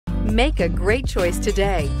Make a great choice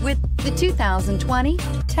today with the 2020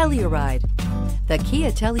 Telluride. The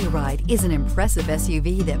Kia Telluride is an impressive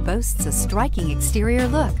SUV that boasts a striking exterior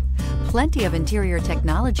look, plenty of interior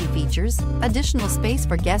technology features, additional space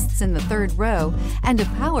for guests in the third row, and a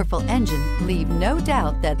powerful engine leave no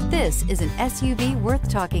doubt that this is an SUV worth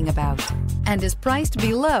talking about and is priced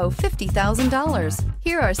below $50,000.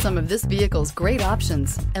 Here are some of this vehicle's great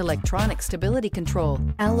options: electronic stability control,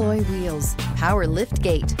 alloy wheels, power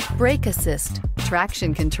liftgate, brake assist,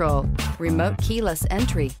 traction control, remote keyless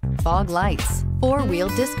entry, fog lights, four-wheel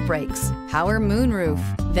disc brakes, power moonroof,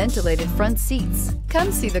 ventilated front seats.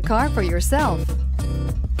 Come see the car for yourself.